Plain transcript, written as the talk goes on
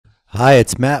Hi,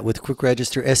 it's Matt with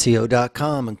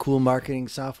QuickRegisterSEO.com and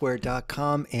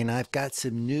CoolMarketingSoftware.com, and I've got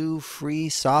some new free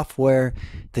software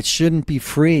that shouldn't be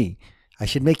free. I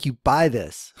should make you buy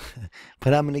this,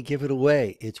 but I'm going to give it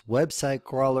away. It's Website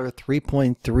Crawler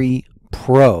 3.3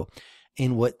 Pro.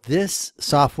 And what this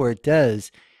software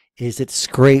does is it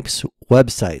scrapes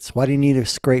websites. Why do you need to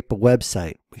scrape a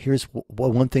website? Here's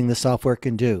one thing the software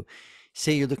can do.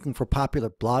 Say you're looking for popular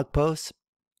blog posts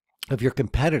of your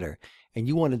competitor, and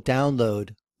you want to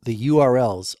download the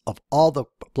URLs of all the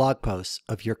blog posts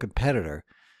of your competitor.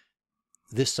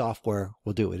 This software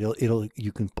will do it.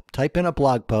 You can type in a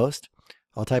blog post.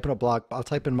 I'll type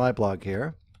in my blog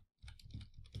here.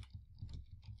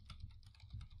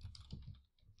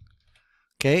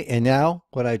 Okay, and now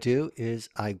what I do is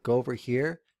I go over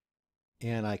here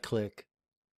and I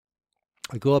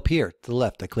go up here to the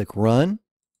left. I click run.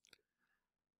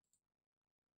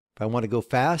 If I want to go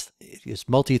fast, it's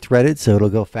multi-threaded, so it'll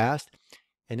go fast.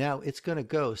 And now it's going to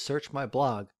go search my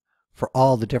blog for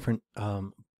all the different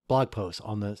blog posts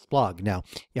on this blog. Now,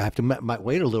 you have to might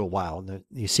wait a little while.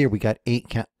 You see here we got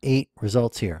eight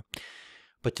results here.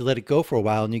 But to let it go for a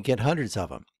while and you get hundreds of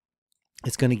them,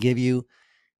 it's going to give you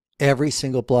every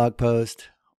single blog post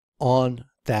on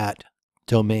that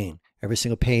domain. Every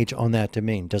single page on that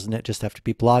domain. Doesn't it just have to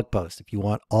be blog posts? If you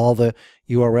want all the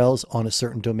URLs on a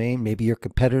certain domain, maybe your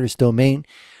competitor's domain,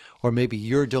 or maybe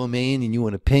your domain, and you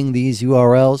want to ping these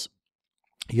URLs,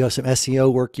 you have some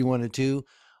SEO work you want to do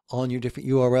on your different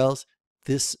URLs,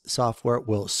 this software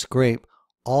will scrape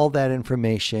all that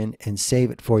information and save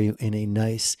it for you in a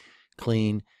nice,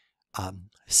 clean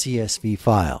CSV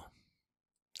file.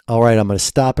 All right, I'm going to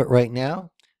stop it right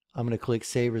now. I'm going to click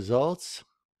Save Results.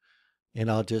 And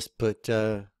I'll just put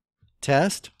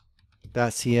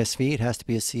test.csv. It has to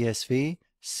be a CSV.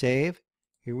 Save.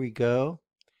 Here we go.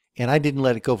 And I didn't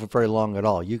let it go for very long at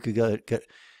all. You could go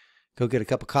get a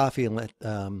cup of coffee and let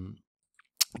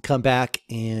come back,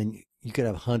 and you could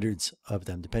have hundreds of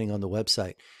them depending on the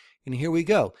website. And here we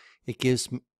go. It gives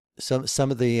some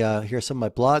of the here's some of my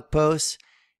blog posts,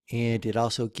 and it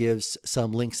also gives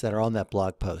some links that are on that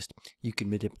blog post. You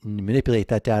can manipulate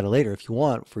that data later if you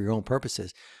want for your own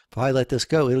purposes. If I let this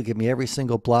go, it'll give me every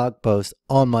single blog post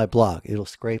on my blog. It'll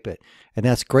scrape it. And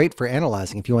that's great for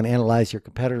analyzing. If you want to analyze your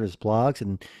competitors' blogs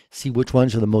and see which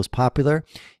ones are the most popular,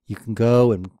 you can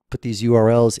go and put these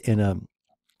URLs in a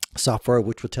software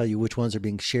which will tell you which ones are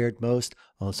being shared most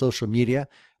on social media.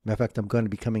 Matter of fact, I'm going to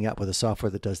be coming out with a software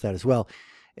that does that as well.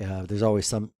 There's always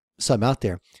some out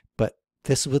there. But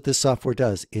this is what this software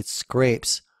does. It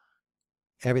scrapes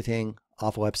everything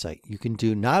off a website. You can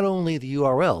do not only the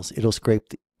URLs, it'll scrape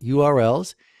the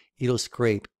URLs, it'll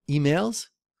scrape emails.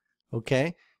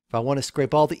 Okay, if I want to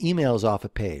scrape all the emails off a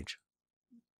page,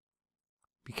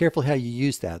 be careful how you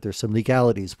use that. There's some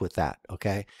legalities with that.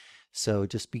 Okay, so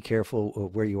just be careful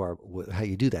of where you are, how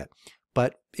you do that.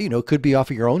 But you know, it could be off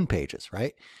of your own pages,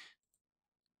 right?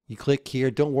 You click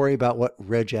here. Don't worry about what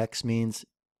regex means.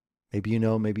 Maybe you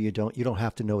know, maybe you don't. You don't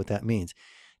have to know what that means.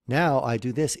 Now I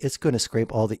do this, it's going to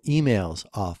scrape all the emails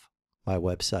off my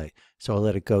website. So I'll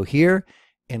let it go here,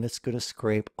 and it's going to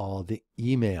scrape all the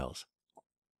emails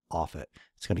off it.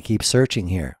 It's going to keep searching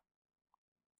here.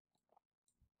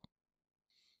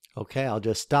 Okay, I'll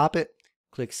just stop it.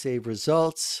 Click Save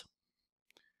Results.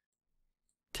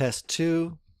 Test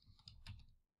 2.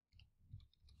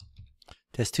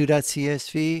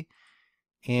 Test2.csv.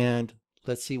 And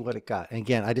let's see what it got. And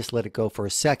again, I just let it go for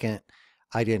a second.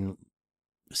 I didn't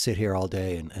sit here all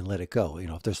day and let it go. You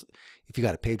know, if you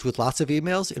got a page with lots of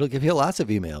emails, it'll give you lots of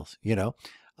emails. You know,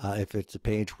 if it's a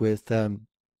page with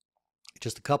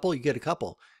just a couple, you get a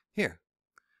couple. Here,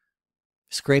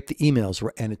 scrape the emails,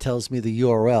 and it tells me the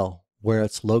URL where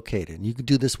it's located. And you can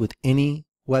do this with any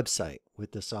website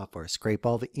with the software. Scrape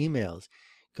all the emails.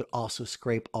 You could also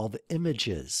scrape all the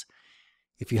images.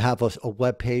 If you have a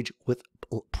web page with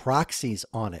proxies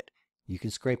on it, you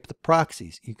can scrape the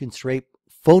proxies. You can scrape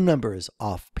phone numbers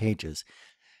off pages.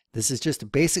 This is just a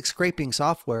basic scraping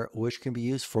software which can be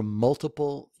used for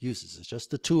multiple uses. It's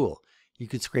just a tool. You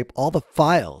can scrape all the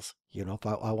files. You know, if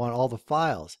I want all the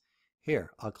files,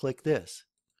 here, I'll click this.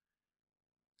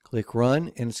 Click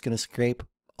run, and it's going to scrape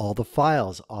all the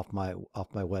files off my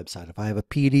website. If I have a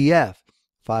PDF,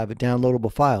 if I have a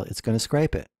downloadable file, it's going to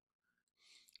scrape it.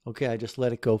 Okay, I just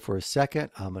let it go for a second.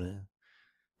 I'm going to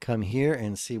come here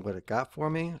and see what it got for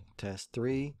me.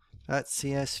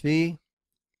 Test3.csv.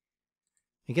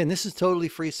 Again, this is totally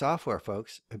free software,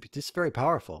 folks. It's very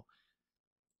powerful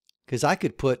because I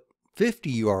could put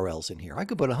 50 URLs in here. I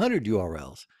could put 100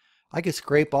 URLs. I could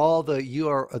scrape all the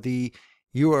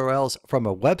URLs from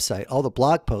a website, all the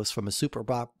blog posts from a super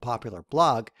popular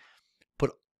blog,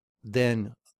 put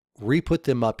then re-put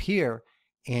them up here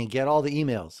and get all the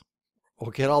emails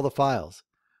or get all the files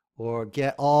or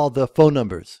get all the phone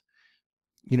numbers.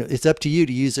 You know, it's up to you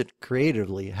to use it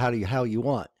creatively, how you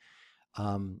want.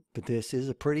 But this is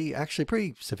actually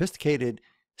pretty sophisticated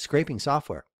scraping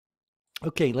software.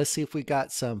 Okay, let's see if we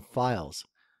got some files.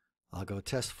 I'll go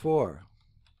test 4.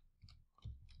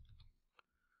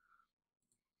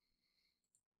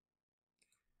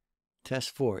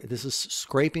 Test 4. This is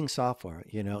scraping software,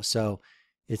 you know, so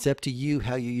it's up to you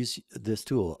how you use this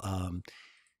tool.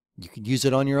 You can use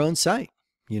it on your own site,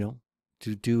 you know,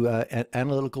 to do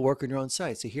analytical work on your own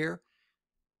site. So here,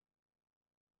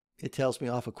 it tells me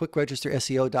off of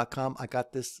quickregisterseo.com. I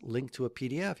got this link to a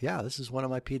PDF. Yeah, this is one of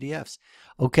my PDFs.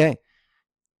 Okay,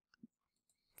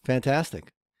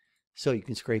 fantastic. So you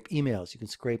can scrape emails, you can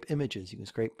scrape images, you can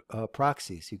scrape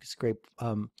proxies, you can scrape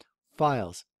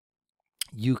files.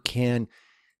 You can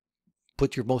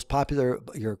put your most popular,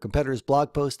 your competitor's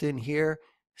blog post in here,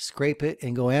 scrape it,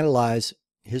 and go analyze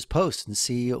his posts and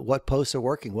see what posts are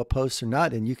working, what posts are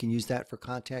not. And you can use that for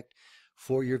content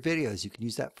for your videos. You can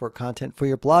use that for content for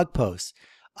your blog posts.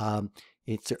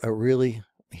 It's a really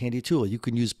handy tool. You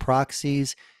can use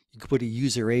proxies. You can put a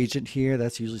user agent here.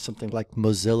 That's usually something like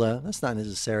Mozilla. That's not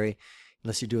necessary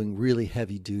unless you're doing really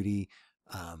heavy duty,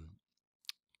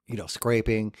 you know,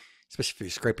 scraping, especially if you're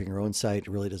scraping your own site. It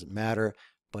really doesn't matter,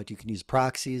 but you can use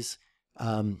proxies.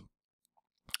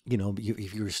 You know,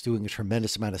 if you're doing a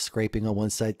tremendous amount of scraping on one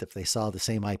site, if they saw the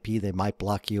same IP, they might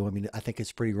block you. I mean, I think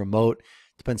it's pretty remote.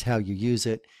 Depends how you use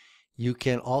it. You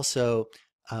can also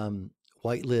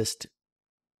whitelist,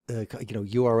 you know,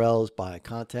 URLs by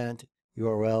content,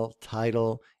 URL,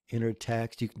 title, inner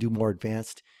text. You can do more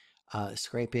advanced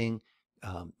scraping.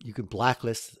 You can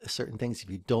blacklist certain things if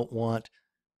you don't want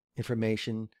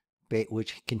information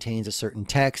which contains a certain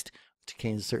text, which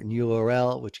contains a certain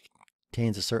URL, which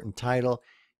contains a certain title.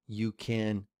 You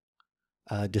can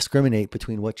discriminate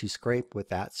between what you scrape with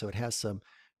that. So it has some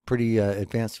pretty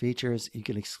advanced features. You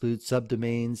can exclude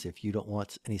subdomains if you don't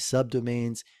want any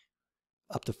subdomains.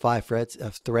 Up to 5 threads.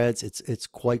 It's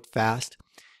quite fast.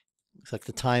 Looks like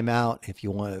the timeout. If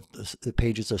you want, if the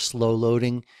pages are slow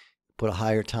loading, put a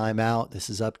higher timeout. This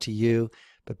is up to you.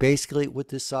 But basically, what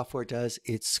this software does,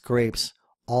 it scrapes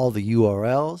all the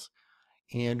URLs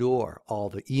and or all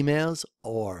the emails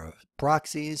or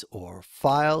proxies or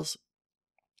files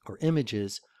or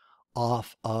images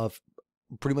off of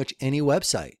pretty much any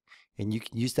website. And you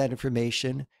can use that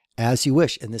information as you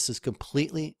wish. And this is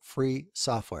completely free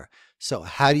software. So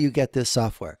how do you get this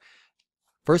software?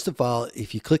 First of all,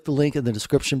 if you click the link in the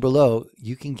description below,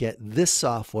 you can get this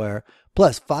software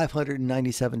plus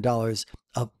 $597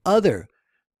 of other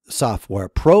software,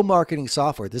 pro marketing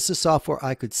software. This is software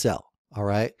I could sell, all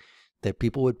right, that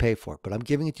people would pay for. But I'm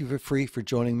giving it to you for free for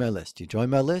joining my list. You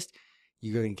join my list,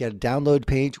 you're going to get a download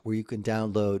page where you can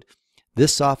download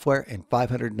this software and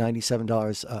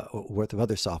 $597 worth of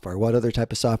other software. What other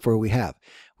type of software we have?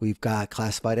 We've got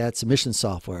classified ad submission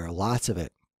software, lots of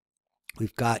it.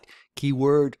 We've got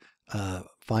keyword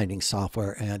finding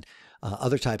software and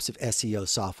other types of SEO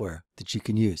software that you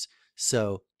can use.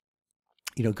 So,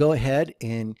 you know, go ahead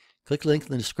and click the link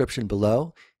in the description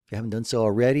below. If you haven't done so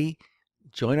already,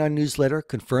 join our newsletter,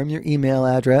 confirm your email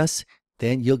address,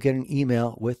 then you'll get an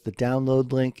email with the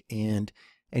download link. And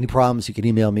any problems, you can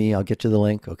email me. I'll get you the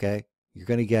link, okay? You're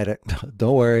going to get it.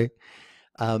 Don't worry.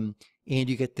 And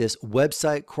you get this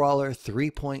website crawler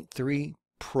 3.3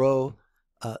 Pro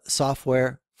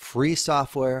software, free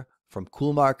software from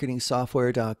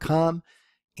coolmarketingsoftware.com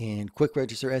and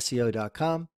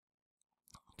quickregisterseo.com.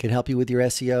 Can help you with your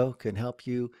SEO, can help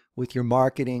you with your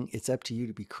marketing. It's up to you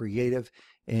to be creative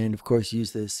and, of course,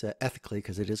 use this ethically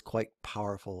because it is quite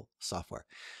powerful software.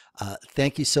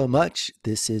 Thank you so much.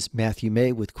 This is Matthew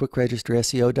May with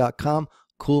quickregisterseo.com,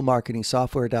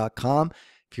 coolmarketingsoftware.com.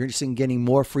 If you're interested in getting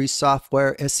more free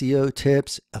software, SEO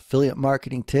tips, affiliate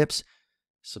marketing tips,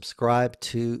 subscribe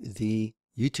to the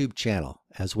YouTube channel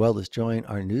as well as join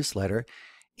our newsletter,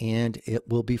 and it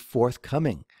will be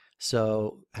forthcoming.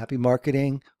 So happy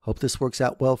marketing. Hope this works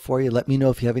out well for you. Let me know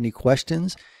if you have any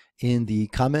questions in the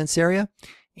comments area,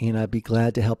 and I'd be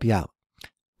glad to help you out.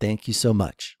 Thank you so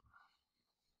much.